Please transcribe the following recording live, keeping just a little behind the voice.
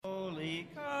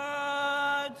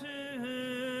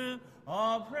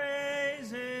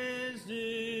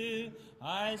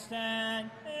I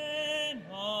stand in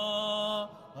awe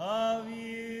of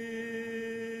you.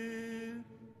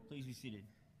 Please be seated.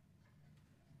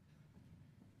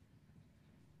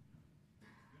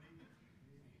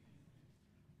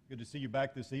 Good to see you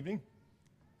back this evening.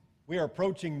 We are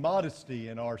approaching modesty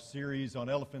in our series on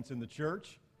elephants in the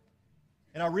church.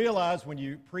 And I realize when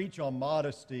you preach on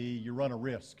modesty, you run a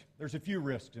risk. There's a few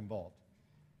risks involved.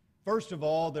 First of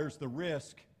all, there's the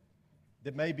risk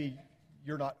that maybe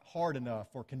you're not hard enough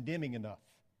or condemning enough.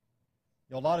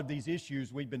 You know, a lot of these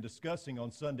issues we've been discussing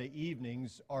on Sunday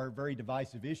evenings are very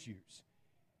divisive issues.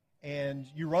 And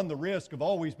you run the risk of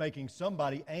always making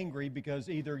somebody angry because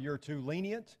either you're too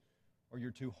lenient or you're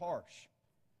too harsh.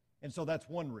 And so that's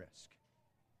one risk.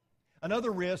 Another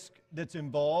risk that's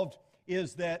involved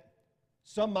is that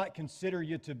some might consider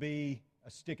you to be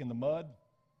a stick in the mud,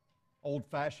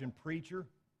 old-fashioned preacher,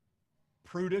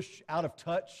 prudish, out of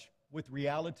touch with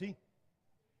reality,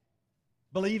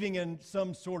 believing in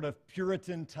some sort of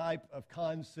Puritan type of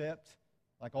concept,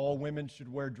 like all women should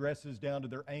wear dresses down to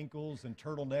their ankles and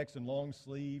turtlenecks and long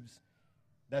sleeves.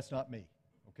 That's not me.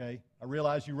 Okay? I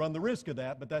realize you run the risk of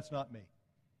that, but that's not me.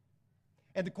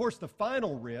 And of course, the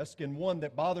final risk, and one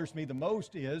that bothers me the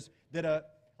most, is that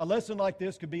a lesson like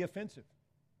this could be offensive.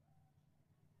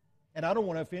 And I don't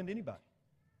want to offend anybody.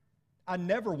 I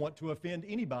never want to offend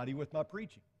anybody with my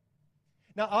preaching.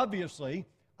 Now, obviously,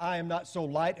 I am not so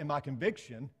light in my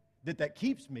conviction that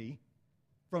keeps me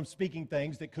from speaking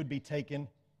things that could be taken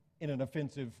in an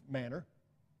offensive manner.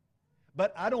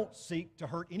 But I don't seek to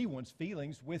hurt anyone's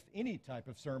feelings with any type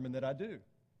of sermon that I do.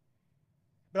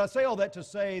 But I say all that to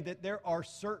say that there are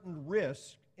certain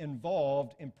risks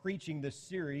involved in preaching this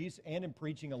series and in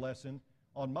preaching a lesson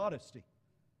on modesty.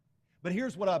 But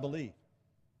here's what I believe.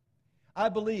 I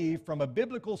believe from a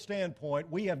biblical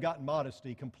standpoint, we have gotten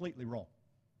modesty completely wrong.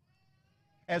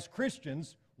 As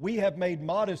Christians, we have made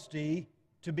modesty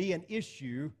to be an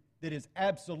issue that is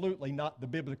absolutely not the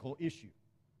biblical issue.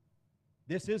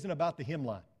 This isn't about the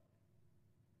hemline.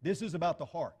 This is about the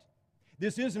heart.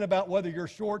 This isn't about whether your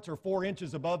shorts are 4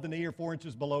 inches above the knee or 4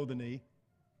 inches below the knee.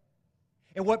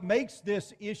 And what makes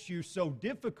this issue so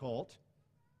difficult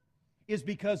is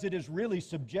because it is really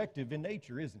subjective in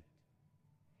nature, isn't it?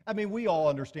 I mean, we all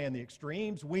understand the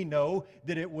extremes. We know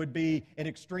that it would be an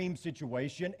extreme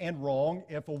situation and wrong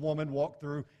if a woman walked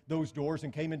through those doors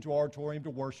and came into our auditorium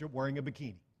to worship wearing a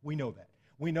bikini. We know that.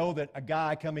 We know that a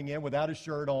guy coming in without his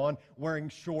shirt on, wearing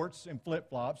shorts and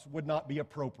flip-flops would not be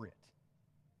appropriate.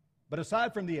 But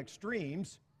aside from the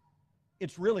extremes,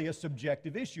 it's really a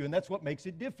subjective issue, and that's what makes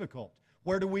it difficult.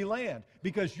 Where do we land?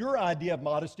 Because your idea of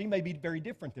modesty may be very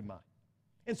different than mine.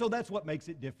 And so that's what makes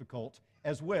it difficult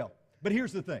as well. But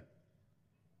here's the thing.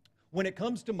 When it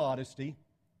comes to modesty,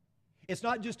 it's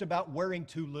not just about wearing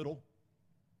too little.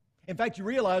 In fact, you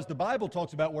realize the Bible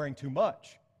talks about wearing too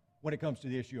much when it comes to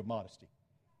the issue of modesty.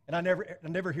 And I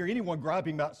never hear anyone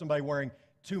griping about somebody wearing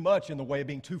too much in the way of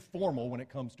being too formal when it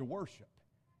comes to worship.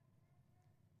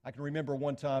 I can remember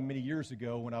one time many years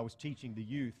ago when I was teaching the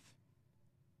youth.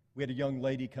 We had a young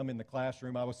lady come in the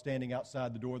classroom. I was standing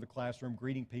outside the door of the classroom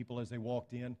greeting people as they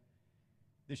walked in.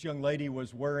 This young lady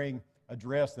was wearing a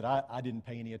dress that I didn't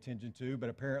pay any attention to, but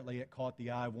apparently it caught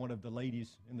the eye of one of the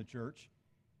ladies in the church.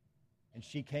 And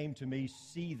she came to me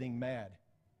seething mad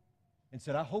and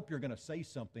said, "I hope you're going to say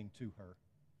something to her."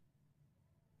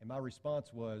 And my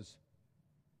response was,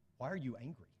 "Why are you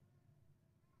angry?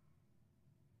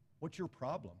 What's your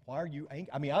problem? Why are you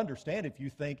angry? I mean, I understand if you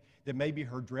think that maybe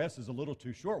her dress is a little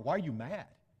too short. Why are you mad?"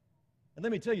 And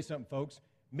let me tell you something, folks.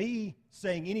 Me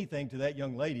saying anything to that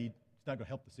young lady is not going to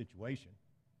help the situation.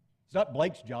 It's not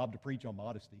Blake's job to preach on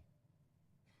modesty.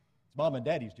 It's Mom and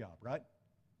Daddy's job, right?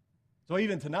 So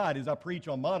even tonight, as I preach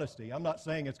on modesty, I'm not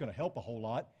saying it's going to help a whole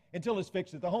lot until it's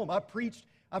fixed at the home. I've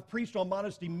preached on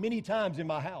modesty many times in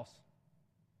my house.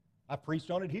 I've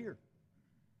preached on it here.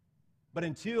 But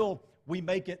until we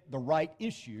make it the right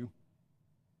issue,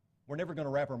 we're never going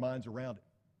to wrap our minds around it.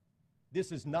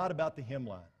 This is not about the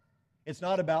hemline. It's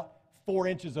not about 4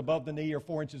 inches above the knee or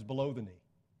 4 inches below the knee.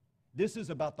 This is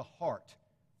about the heart,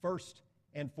 first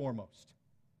and foremost.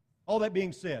 All that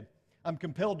being said, I'm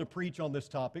compelled to preach on this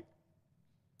topic,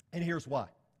 and here's why.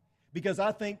 Because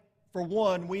I think, for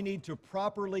one, we need to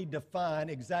properly define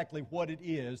exactly what it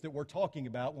is that we're talking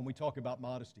about when we talk about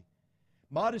modesty.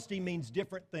 Modesty means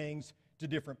different things to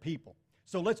different people.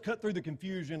 So let's cut through the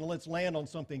confusion and let's land on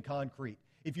something concrete.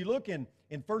 If you look in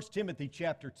 1 Timothy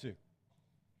chapter 2,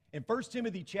 in 1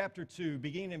 Timothy chapter 2,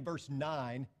 beginning in verse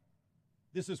 9,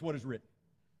 this is what is written.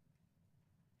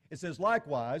 It says,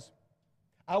 "Likewise,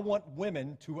 I want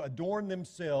women to adorn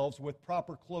themselves with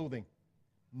proper clothing,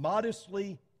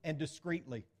 modestly and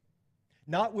discreetly,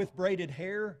 not with braided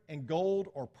hair and gold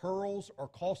or pearls or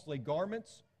costly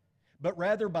garments, but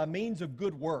rather by means of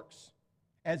good works,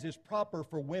 as is proper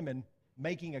for women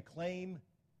making a claim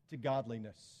to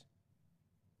godliness.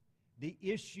 The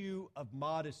issue of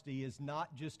modesty is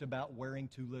not just about wearing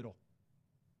too little.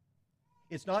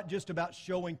 It's not just about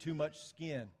showing too much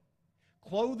skin.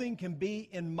 Clothing can be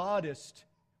immodest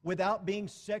without being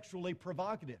sexually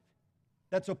provocative.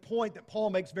 That's a point that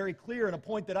Paul makes very clear, and a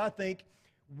point that I think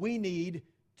we need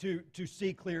to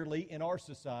see clearly in our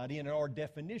society and in our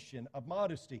definition of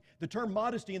modesty. The term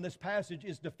modesty in this passage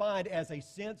is defined as a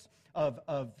sense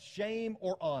of shame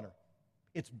or honor.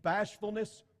 It's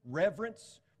bashfulness,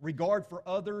 reverence, regard for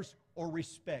others, or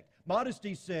respect.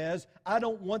 Modesty says, I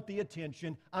don't want the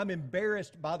attention. I'm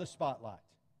embarrassed by the spotlight.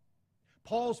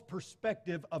 Paul's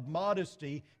perspective of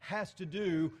modesty has to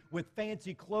do with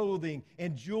fancy clothing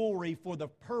and jewelry for the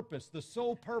purpose, the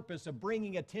sole purpose of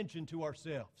bringing attention to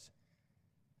ourselves.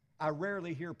 I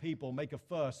rarely hear people make a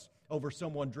fuss over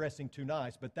someone dressing too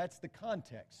nice, but that's the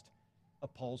context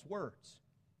of Paul's words.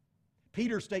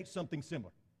 Peter states something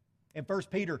similar. In 1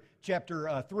 Peter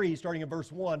chapter 3, starting in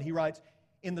verse 1, he writes,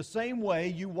 "In the same way,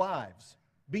 you wives,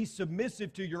 be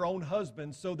submissive to your own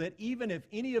husbands, so that even if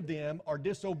any of them are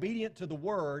disobedient to the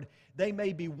word, they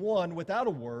may be won without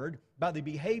a word by the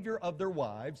behavior of their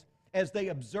wives, as they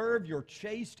observe your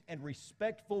chaste and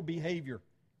respectful behavior.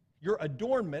 Your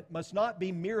adornment must not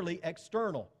be merely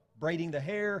external, braiding the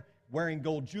hair, wearing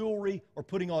gold jewelry, or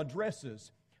putting on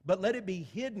dresses, but let it be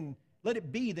hidden. Let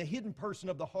it be the hidden person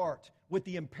of the heart, with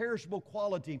the imperishable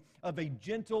quality of a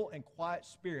gentle and quiet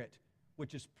spirit,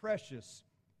 which is precious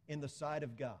in the sight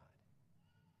of God."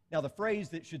 Now, the phrase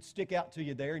that should stick out to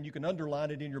you there, and you can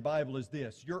underline it in your Bible, is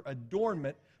this: your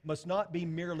adornment must not be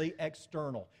merely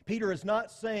external. Peter is not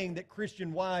saying that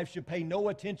Christian wives should pay no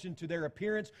attention to their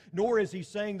appearance, nor is he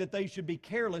saying that they should be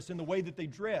careless in the way that they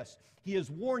dress. He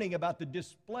is warning about the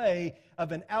display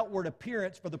of an outward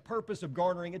appearance for the purpose of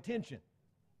garnering attention.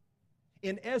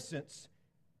 In essence,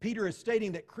 Peter is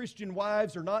stating that Christian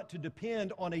wives are not to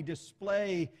depend on a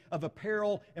display of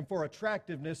apparel and for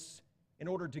attractiveness in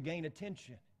order to gain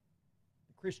attention.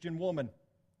 The Christian woman,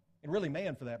 and really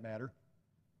man for that matter,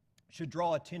 should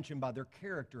draw attention by their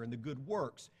character and the good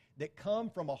works that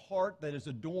come from a heart that is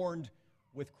adorned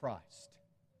with Christ.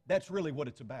 That's really what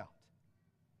it's about.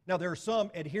 Now, there are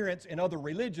some adherents in other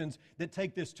religions that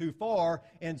take this too far,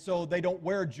 and so they don't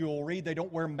wear jewelry, they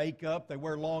don't wear makeup, they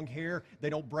wear long hair, they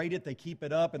don't braid it, they keep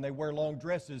it up, and they wear long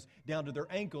dresses down to their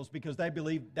ankles because they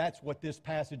believe that's what this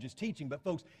passage is teaching. But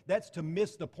folks, that's to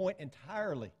miss the point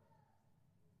entirely.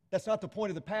 That's not the point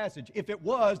of the passage. If it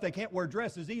was, they can't wear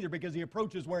dresses either because he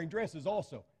approaches wearing dresses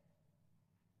also.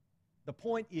 The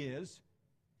point is,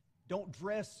 don't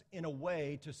dress in a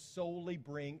way to solely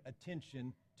bring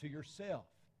attention to yourself.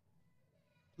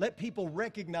 Let people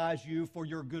recognize you for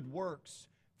your good works,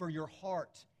 for your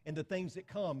heart, and the things that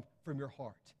come from your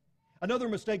heart. Another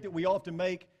mistake that we often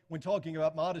make when talking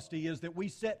about modesty is that we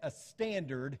set a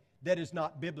standard that is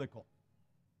not biblical.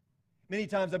 Many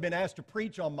times I've been asked to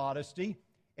preach on modesty,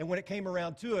 and when it came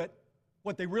around to it,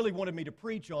 what they really wanted me to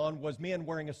preach on was men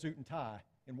wearing a suit and tie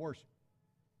in worship.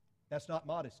 That's not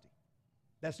modesty.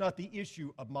 That's not the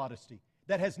issue of modesty.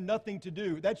 That has nothing to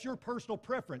do. That's your personal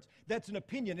preference. That's an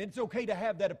opinion. It's okay to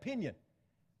have that opinion,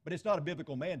 but it's not a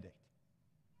biblical mandate.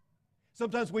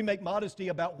 Sometimes we make modesty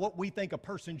about what we think a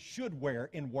person should wear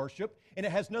in worship, and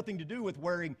it has nothing to do with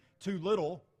wearing too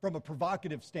little from a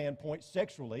provocative standpoint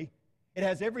sexually. It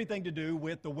has everything to do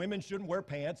with the women shouldn't wear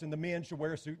pants and the men should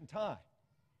wear a suit and tie.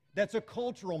 That's a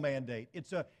cultural mandate.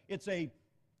 It's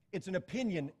an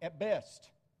opinion at best,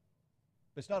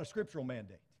 but it's not a scriptural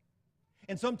mandate.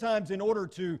 And sometimes in order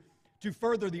to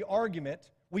further the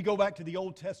argument, we go back to the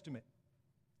Old Testament.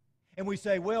 And we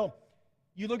say, well,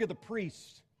 you look at the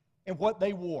priests and what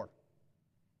they wore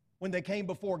when they came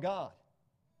before God.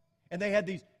 And they had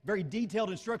these very detailed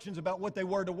instructions about what they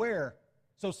were to wear.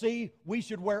 So see, we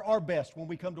should wear our best when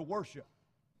we come to worship.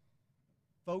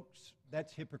 Folks,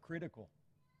 that's hypocritical.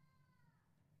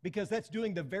 Because that's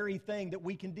doing the very thing that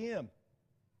we condemn.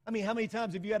 I mean, how many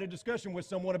times have you had a discussion with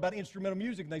someone about instrumental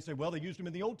music and they say, well, they used them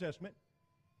in the Old Testament.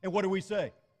 And what do we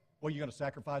say? Well, you're going to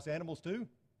sacrifice animals too?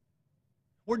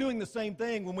 We're doing the same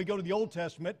thing when we go to the Old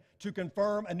Testament to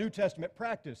confirm a New Testament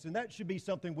practice, and that should be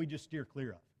something we just steer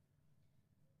clear of.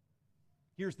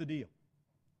 Here's the deal.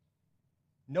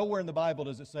 Nowhere in the Bible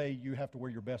does it say you have to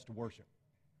wear your best to worship.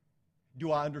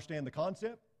 Do I understand the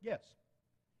concept? Yes.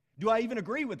 Do I even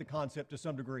agree with the concept to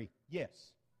some degree?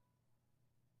 Yes.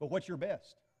 But what's your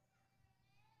best?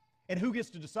 And who gets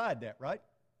to decide that, right?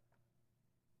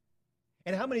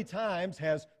 And how many times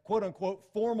has quote-unquote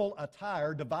formal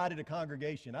attire divided a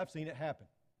congregation? I've seen it happen.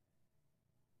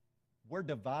 We're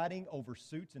dividing over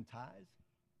suits and ties?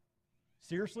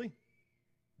 Seriously?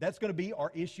 That's going to be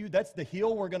our issue? That's the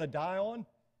hill we're going to die on?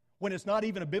 When it's not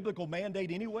even a biblical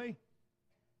mandate anyway?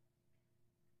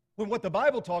 When what the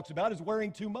Bible talks about is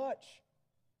wearing too much.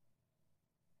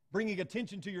 Bringing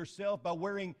attention to yourself by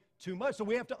wearing too much. So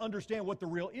we have to understand what the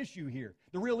real issue here.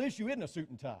 The real issue isn't a suit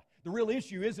and tie. The real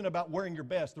issue isn't about wearing your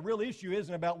best. The real issue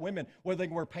isn't about women, whether they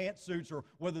can wear pantsuits or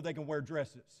whether they can wear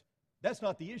dresses. That's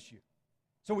not the issue.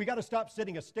 So we got to stop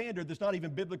setting a standard that's not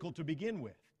even biblical to begin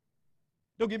with.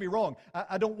 Don't get me wrong.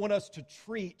 I don't want us to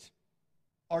treat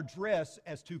our dress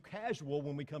as too casual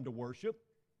when we come to worship.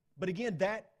 But again,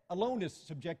 that alone is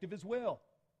subjective as well.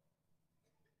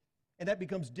 And that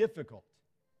becomes difficult.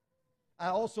 I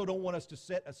also don't want us to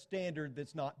set a standard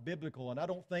that's not biblical. And I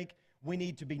don't think we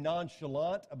need to be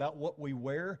nonchalant about what we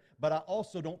wear, but I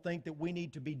also don't think that we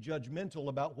need to be judgmental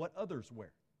about what others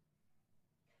wear.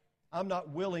 I'm not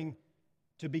willing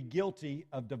to be guilty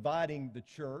of dividing the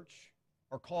church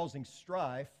or causing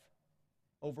strife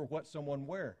over what someone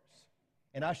wears.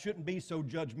 And I shouldn't be so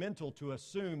judgmental to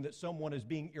assume that someone is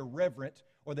being irreverent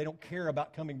or they don't care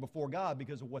about coming before God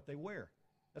because of what they wear.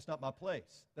 That's not my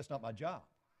place. That's not my job.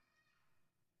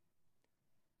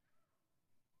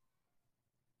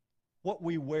 What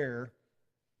we wear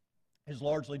is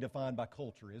largely defined by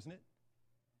culture, isn't it?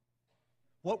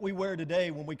 What we wear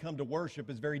today when we come to worship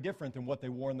is very different than what they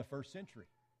wore in the first century.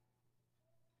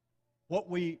 What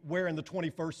we wear in the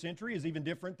 21st century is even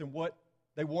different than what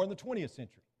they wore in the 20th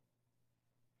century.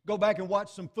 Go back and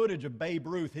watch some footage of Babe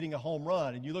Ruth hitting a home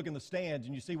run, and you look in the stands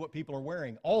and you see what people are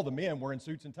wearing. All the men were in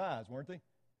suits and ties, weren't they?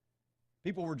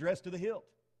 People were dressed to the hilt.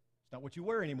 It's not what you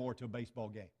wear anymore to a baseball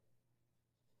game.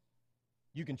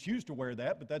 You can choose to wear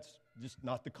that, but that's just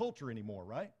not the culture anymore,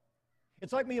 right?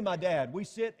 It's like me and my dad. We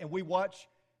sit and we watch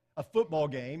a football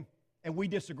game, and we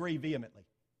disagree vehemently.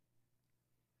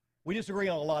 We disagree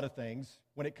on a lot of things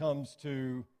when it comes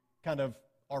to kind of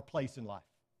our place in life.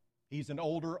 He's an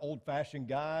older, old-fashioned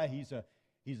guy. He's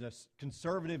a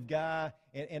conservative guy,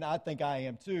 and I think I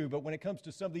am too. But when it comes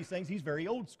to some of these things, he's very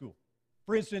old school.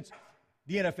 For instance,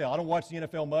 the NFL. I don't watch the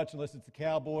NFL much unless it's the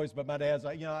Cowboys, but my dad's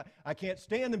like, I can't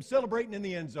stand them celebrating in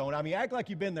the end zone. I mean, act like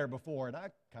you've been there before, and I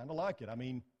kind of like it. I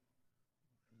mean,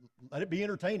 let it be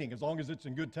entertaining as long as it's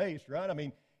in good taste, right? I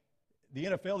mean, the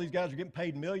NFL, these guys are getting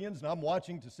paid millions, and I'm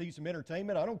watching to see some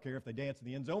entertainment. I don't care if they dance in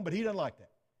the end zone, but he doesn't like that.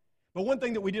 But one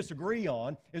thing that we disagree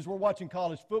on is we're watching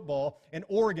college football, and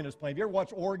Oregon is playing. Have you ever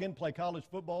watched Oregon play college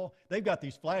football? They've got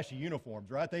these flashy uniforms,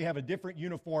 right? They have a different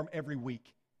uniform every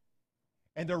week.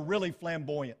 And they're really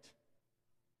flamboyant.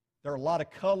 There are a lot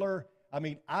of color. I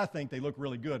mean, I think they look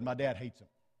really good. My dad hates them.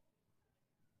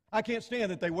 I can't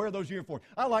stand that they wear those uniforms.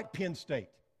 I like Penn State.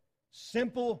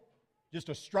 Simple, just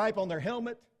a stripe on their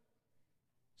helmet.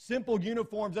 Simple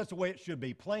uniforms, that's the way it should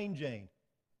be. Plain Jane.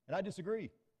 And I disagree.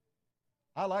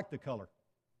 I like the color.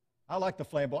 I like the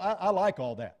flamboyant. I like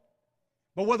all that.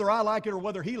 But whether I like it or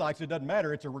whether he likes it doesn't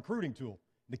matter. It's a recruiting tool.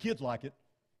 The kids like it.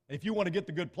 And if you want to get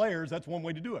the good players, that's one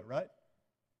way to do it, right?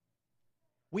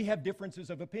 We have differences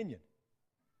of opinion.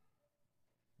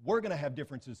 We're going to have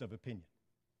differences of opinion.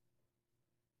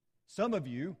 Some of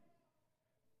you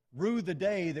rue the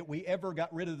day that we ever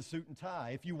got rid of the suit and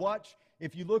tie. If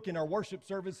you look in our worship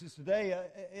services today,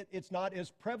 it's not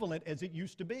as prevalent as it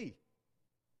used to be.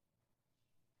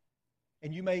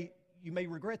 And you may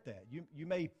regret that. You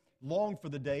may long for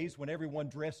the days when everyone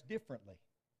dressed differently.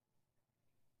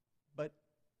 But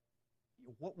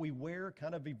what we wear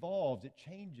kind of evolves. It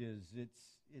changes.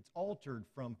 It's altered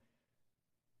from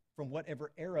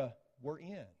whatever era we're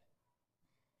in.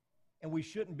 And we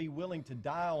shouldn't be willing to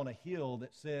die on a hill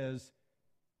that says,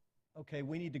 okay,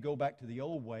 we need to go back to the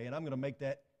old way, and I'm going to make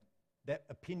that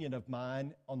opinion of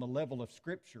mine on the level of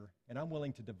Scripture, and I'm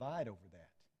willing to divide over that.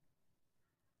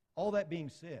 All that being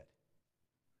said,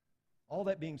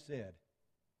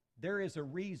 there is a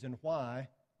reason why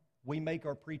we make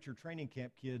our preacher training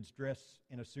camp kids dress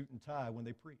in a suit and tie when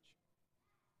they preach.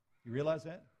 You realize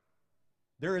that?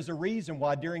 There is a reason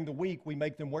why during the week we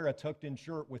make them wear a tucked-in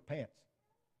shirt with pants.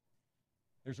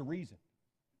 There's a reason.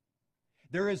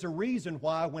 There is a reason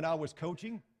why when I was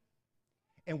coaching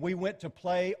and we went to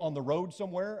play on the road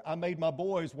somewhere, I made my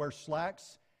boys wear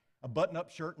slacks, a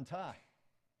button-up shirt, and tie.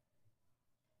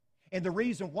 And the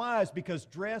reason why is because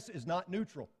dress is not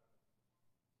neutral.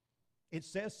 It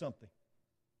says something.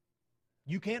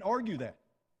 You can't argue that.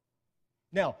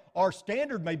 Now, our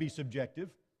standard may be subjective,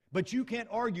 but you can't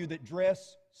argue that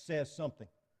dress says something.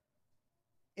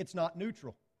 It's not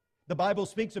neutral. The Bible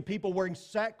speaks of people wearing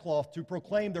sackcloth to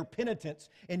proclaim their penitence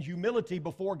and humility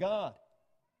before God.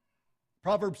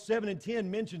 Proverbs 7 and 10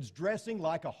 mentions dressing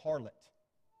like a harlot.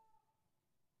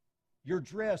 Your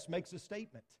dress makes a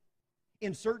statement.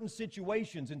 In certain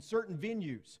situations, in certain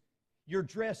venues, your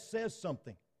dress says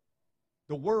something.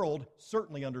 The world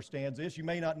certainly understands this. You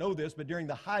may not know this, but during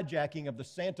the hijacking of the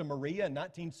Santa Maria in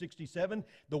 1967,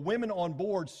 the women on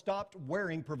board stopped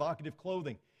wearing provocative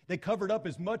clothing. They covered up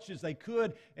as much as they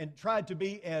could and tried to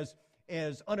be as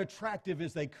unattractive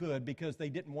as they could because they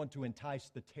didn't want to entice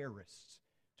the terrorists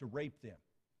to rape them.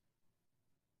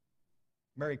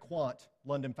 Mary Quant,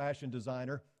 London fashion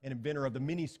designer and inventor of the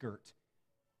miniskirt,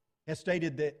 has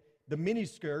stated that the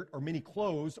miniskirt or mini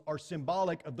clothes are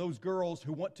symbolic of those girls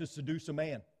who want to seduce a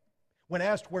man. When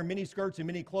asked where miniskirts and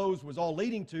mini clothes was all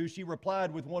leading to, she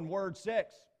replied with one word: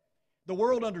 sex. The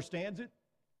world understands it.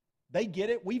 They get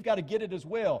it. We've got to get it as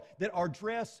well, that our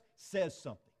dress says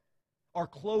something. Our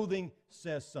clothing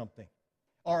says something.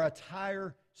 Our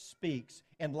attire speaks.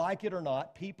 And like it or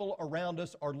not, people around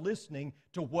us are listening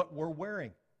to what we're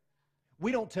wearing.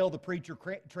 We don't tell the preacher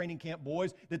training camp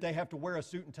boys that they have to wear a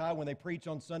suit and tie when they preach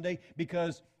on Sunday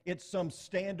because it's some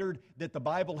standard that the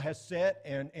Bible has set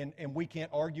and we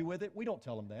can't argue with it. We don't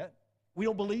tell them that. We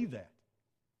don't believe that.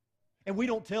 And we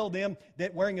don't tell them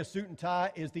that wearing a suit and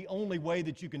tie is the only way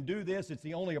that you can do this. It's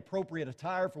the only appropriate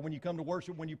attire for when you come to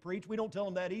worship, when you preach. We don't tell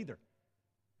them that either.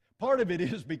 Part of it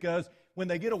is because when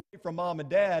they get away from mom and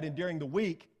dad and during the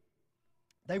week,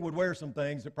 they would wear some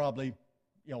things that probably,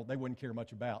 they wouldn't care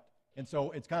much about. And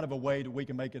so it's kind of a way that we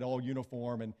can make it all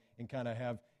uniform and kind of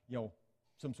have,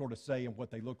 some sort of say in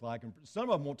what they look like. And some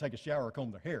of them won't take a shower or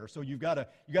comb their hair, so you've got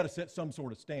to set some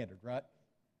sort of standard, right?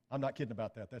 I'm not kidding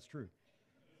about that. That's true.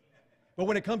 But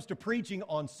when it comes to preaching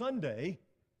on Sunday,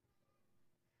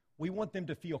 we want them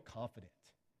to feel confident.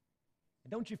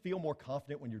 And don't you feel more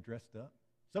confident when you're dressed up?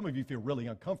 Some of you feel really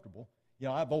uncomfortable.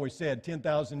 I've always said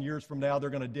 10,000 years from now, they're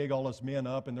going to dig all us men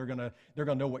up and they're going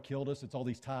to know what killed us. It's all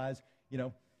these ties,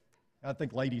 I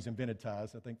think ladies invented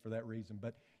ties, I think, for that reason.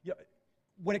 But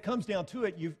when it comes down to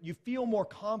it, you feel more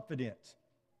confident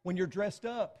when you're dressed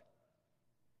up.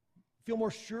 You feel more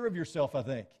sure of yourself, I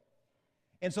think.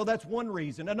 And so that's one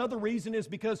reason. Another reason is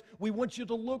because we want you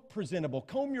to look presentable.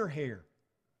 Comb your hair.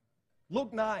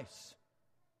 Look nice.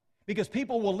 Because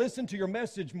people will listen to your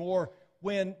message more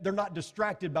when they're not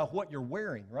distracted by what you're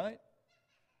wearing, right?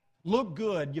 Look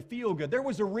good. You feel good. There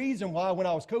was a reason why when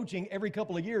I was coaching, every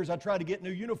couple of years, I tried to get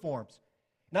new uniforms.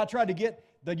 And I tried to get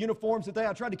the uniforms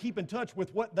I tried to keep in touch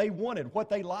with what they wanted, what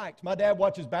they liked. My dad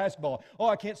watches basketball. Oh,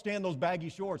 I can't stand those baggy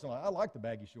shorts. I'm like, I like the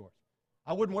baggy shorts.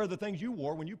 I wouldn't wear the things you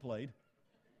wore when you played.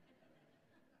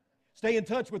 Stay in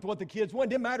touch with what the kids want.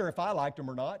 It didn't matter if I liked them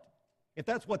or not. If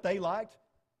that's what they liked,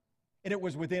 and it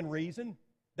was within reason,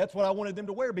 that's what I wanted them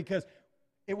to wear, because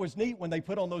it was neat when they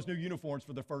put on those new uniforms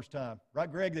for the first time. Right,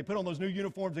 Greg? They put on those new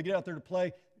uniforms, they get out there to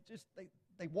play.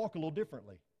 They walk a little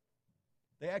differently.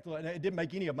 They act like, it didn't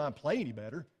make any of mine play any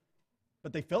better,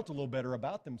 but they felt a little better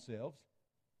about themselves.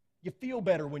 You feel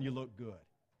better when you look good.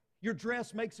 Your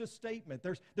dress makes a statement.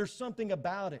 There's something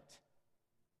about it.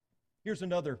 Here's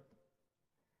another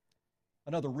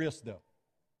risk, though.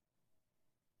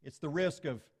 It's the risk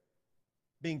of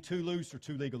being too loose or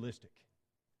too legalistic.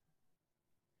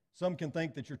 Some can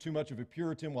think that you're too much of a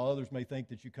Puritan, while others may think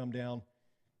that you come down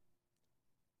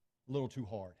a little too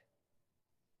hard.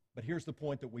 But here's the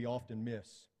point that we often miss.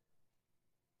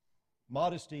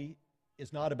 Modesty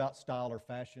is not about style or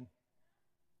fashion.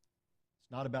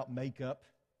 It's not about makeup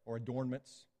or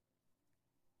adornments.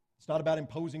 It's not about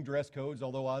imposing dress codes,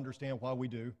 although I understand why we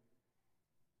do.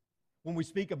 When we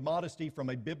speak of modesty from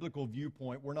a biblical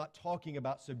viewpoint, we're not talking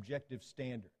about subjective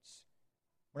standards.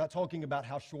 We're not talking about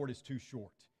how short is too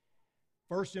short.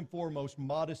 First and foremost,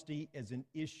 modesty is an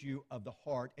issue of the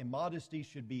heart, and modesty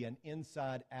should be an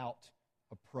inside-out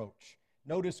approach.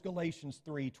 Notice Galatians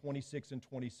 3:26 and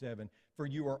 27. For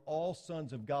you are all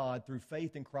sons of God through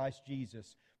faith in Christ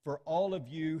Jesus. For all of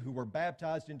you who were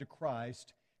baptized into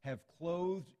Christ have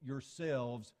clothed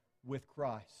yourselves with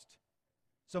Christ.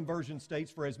 Some version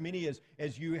states, for as many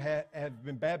as you have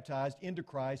been baptized into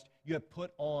Christ, you have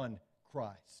put on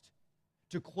Christ.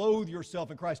 To clothe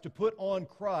yourself in Christ, to put on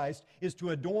Christ, is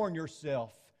to adorn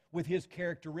yourself with His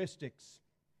characteristics.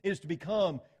 It is to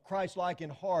become Christ-like in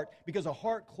heart, because a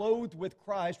heart clothed with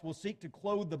Christ will seek to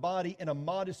clothe the body in a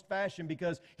modest fashion,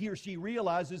 because he or she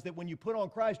realizes that when you put on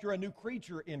Christ, you're a new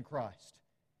creature in Christ.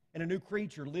 And a new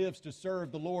creature lives to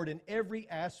serve the Lord in every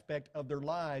aspect of their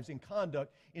lives, in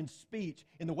conduct, in speech,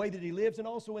 in the way that he lives, and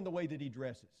also in the way that he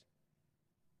dresses.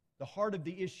 The heart of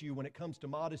the issue when it comes to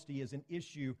modesty is an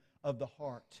issue of the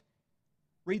heart.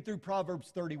 Read through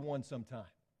Proverbs 31 sometime.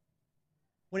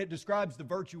 When it describes the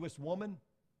virtuous woman,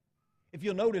 if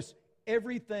you'll notice,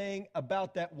 everything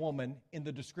about that woman in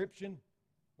the description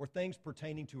were things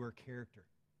pertaining to her character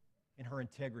and her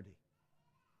integrity.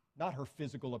 Not her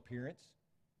physical appearance,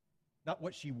 not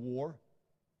what she wore.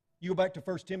 You go back to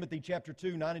 1 Timothy chapter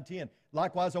 2, 9 and 10.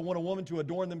 Likewise, I want a woman to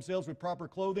adorn themselves with proper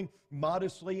clothing,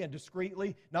 modestly and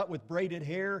discreetly, not with braided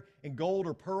hair and gold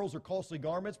or pearls or costly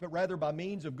garments, but rather by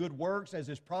means of good works, as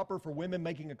is proper for women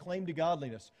making a claim to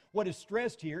godliness. What is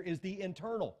stressed here is the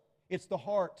internal. It's the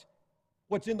heart.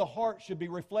 What's in the heart should be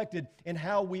reflected in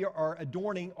how we are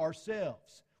adorning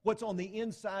ourselves. What's on the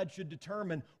inside should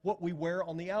determine what we wear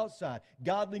on the outside.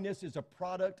 Godliness is a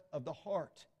product of the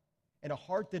heart. And a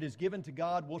heart that is given to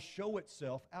God will show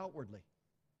itself outwardly.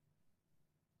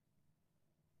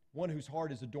 One whose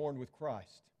heart is adorned with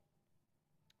Christ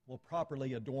will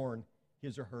properly adorn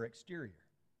his or her exterior.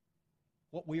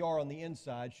 What we are on the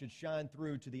inside should shine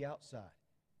through to the outside.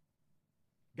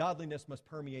 Godliness must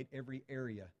permeate every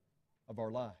area of our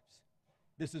lives.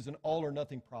 This is an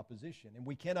all-or-nothing proposition, and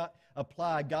we cannot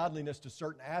apply godliness to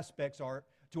certain aspects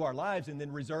to our lives and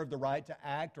then reserve the right to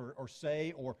act or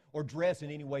say or dress in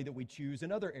any way that we choose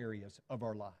in other areas of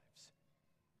our lives.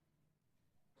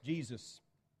 Jesus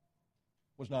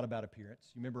was not about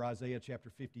appearance. You remember Isaiah chapter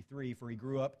 53, for he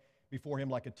grew up before him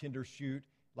like a tender shoot,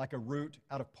 like a root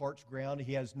out of parched ground.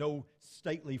 He has no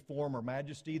stately form or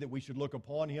majesty that we should look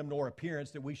upon him, nor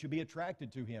appearance that we should be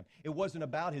attracted to him. It wasn't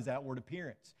about his outward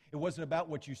appearance. It wasn't about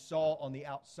what you saw on the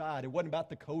outside. It wasn't about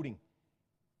the coating.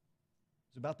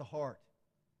 It was about the heart.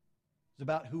 It's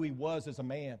about who he was as a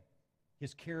man,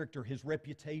 his character, his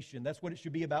reputation. That's what it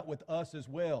should be about with us as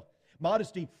well.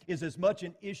 Modesty is as much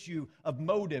an issue of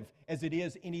motive as it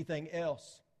is anything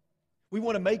else. We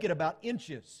want to make it about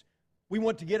inches. We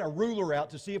want to get a ruler out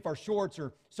to see if our shorts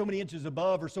are so many inches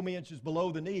above or so many inches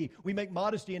below the knee. We make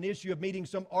modesty an issue of meeting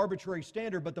some arbitrary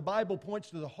standard, but the Bible points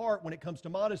to the heart when it comes to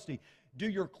modesty. Do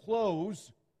your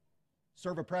clothes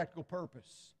serve a practical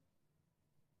purpose?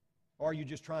 Or are you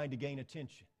just trying to gain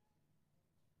attention?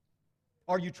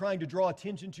 Are you trying to draw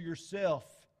attention to yourself?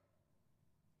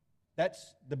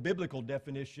 That's the biblical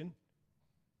definition.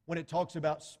 When it talks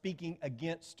about speaking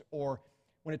against or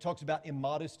when it talks about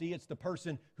immodesty, it's the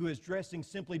person who is dressing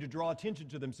simply to draw attention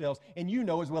to themselves. And you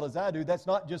know as well as I do, that's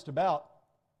not just about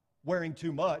wearing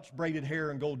too much, braided hair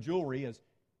and gold jewelry, as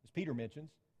Peter mentions.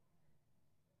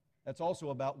 That's also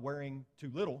about wearing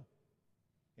too little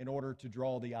in order to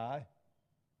draw the eye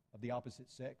of the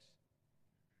opposite sex.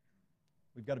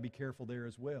 We've got to be careful there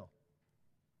as well.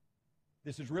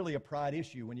 This is really a pride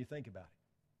issue when you think about it.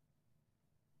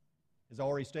 As I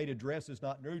already stated, dress is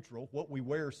not neutral. What we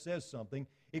wear says something.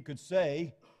 It could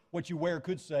say, what you wear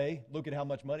could say, look at how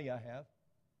much money I have.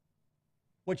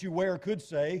 What you wear could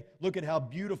say, look at how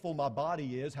beautiful my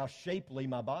body is, how shapely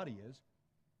my body is.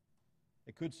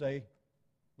 It could say,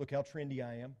 look how trendy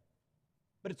I am.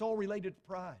 But it's all related to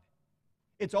pride.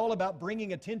 It's all about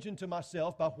bringing attention to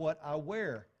myself by what I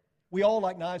wear. We all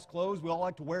like nice clothes. We all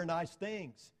like to wear nice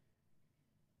things.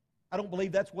 I don't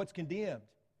believe that's what's condemned.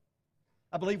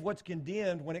 I believe what's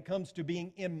condemned when it comes to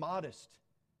being immodest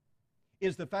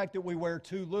is the fact that we wear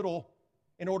too little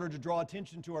in order to draw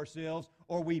attention to ourselves,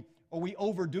 or we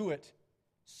overdo it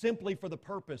simply for the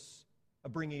purpose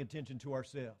of bringing attention to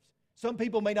ourselves. Some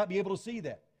people may not be able to see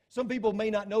that. Some people may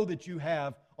not know that you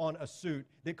have on a suit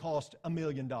that cost $1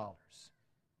 million. But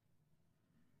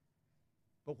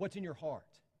what's in your heart?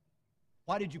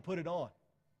 Why did you put it on?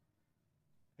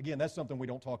 Again, that's something we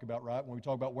don't talk about, right? When we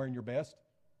talk about wearing your best.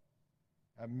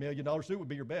 A $1 million suit would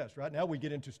be your best, right? Now we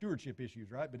get into stewardship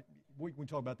issues, right? But we can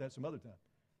talk about that some other time.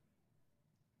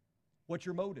 What's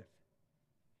your motive?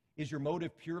 Is your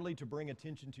motive purely to bring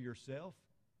attention to yourself?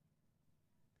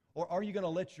 Or are you going to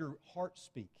let your heart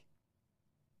speak?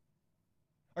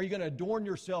 Are you going to adorn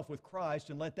yourself with Christ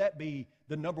and let that be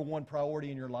the number one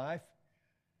priority in your life?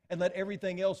 And let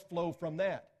everything else flow from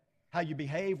that. How you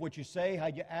behave, what you say, how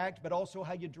you act, but also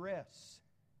how you dress.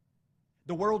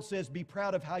 The world says be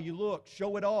proud of how you look,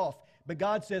 show it off. But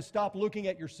God says stop looking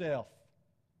at yourself.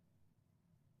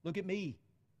 Look at me.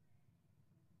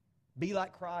 Be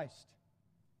like Christ.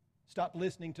 Stop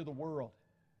listening to the world.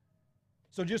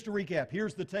 So just to recap,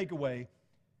 here's the takeaway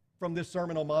from this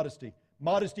sermon on modesty.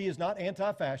 Modesty is not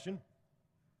anti-fashion.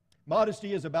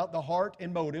 Modesty is about the heart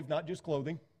and motive, not just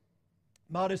clothing.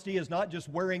 Modesty is not just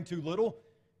wearing too little.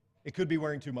 It could be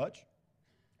wearing too much.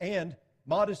 And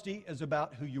modesty is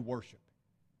about who you worship.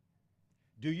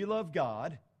 Do you love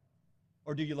God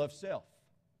or do you love self?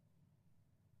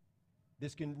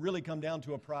 This can really come down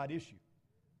to a pride issue.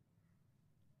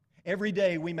 Every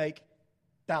day we make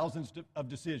thousands of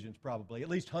decisions probably, at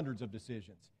least hundreds of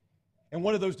decisions. And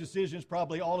one of those decisions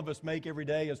probably all of us make every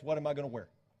day is, what am I going to wear?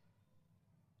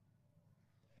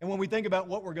 And when we think about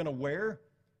what we're going to wear,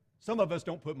 some of us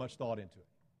don't put much thought into it.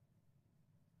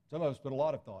 Some of us put a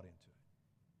lot of thought into it.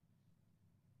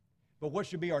 But what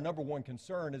should be our number one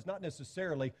concern is not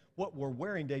necessarily what we're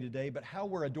wearing day to day, but how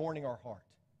we're adorning our heart.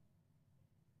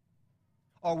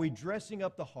 Are we dressing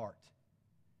up the heart?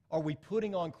 Are we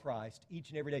putting on Christ each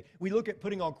and every day? We look at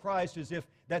putting on Christ as if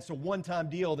that's a one-time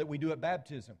deal that we do at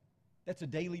baptism. That's a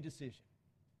daily decision.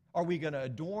 Are we going to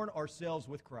adorn ourselves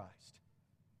with Christ?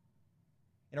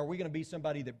 And are we going to be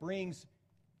somebody that brings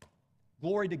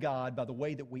glory to God by the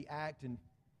way that we act and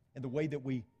the way that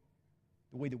we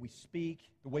speak,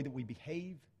 the way that we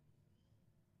behave?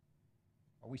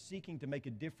 Are we seeking to make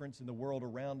a difference in the world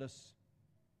around us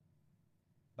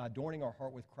by adorning our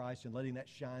heart with Christ and letting that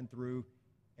shine through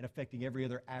and affecting every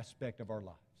other aspect of our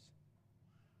lives?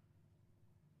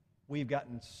 We've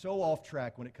gotten so off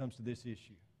track when it comes to this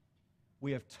issue.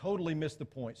 We have totally missed the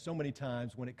point so many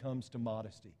times when it comes to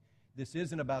modesty. This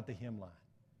isn't about the hymn line.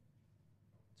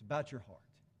 It's about your heart.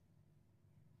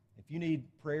 If you need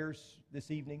prayers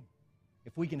this evening,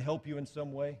 if we can help you in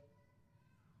some way,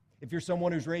 if you're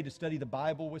someone who's ready to study the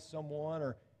Bible with someone,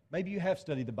 or maybe you have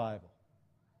studied the Bible,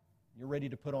 you're ready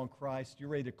to put on Christ, you're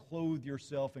ready to clothe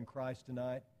yourself in Christ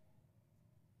tonight,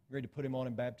 you're ready to put Him on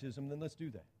in baptism, then let's do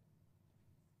that.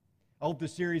 I hope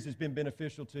this series has been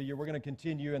beneficial to you. We're going to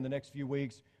continue in the next few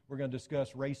weeks. We're going to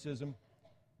discuss racism.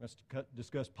 Let's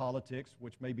discuss politics,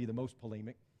 which may be the most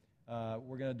polemic.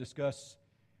 We're going to discuss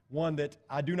one that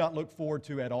I do not look forward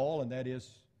to at all, and that is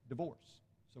divorce.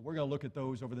 So we're going to look at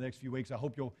those over the next few weeks. I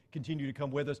hope you'll continue to come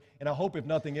with us, and I hope, if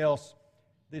nothing else,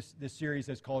 this series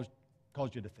has caused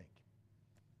you to think.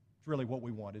 It's really what we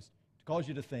want, is to cause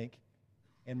you to think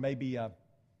and maybe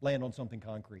land on something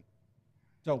concrete.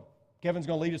 So Kevin's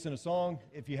going to lead us in a song.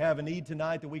 If you have a need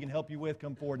tonight that we can help you with,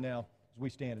 come forward now as we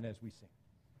stand and as we sing.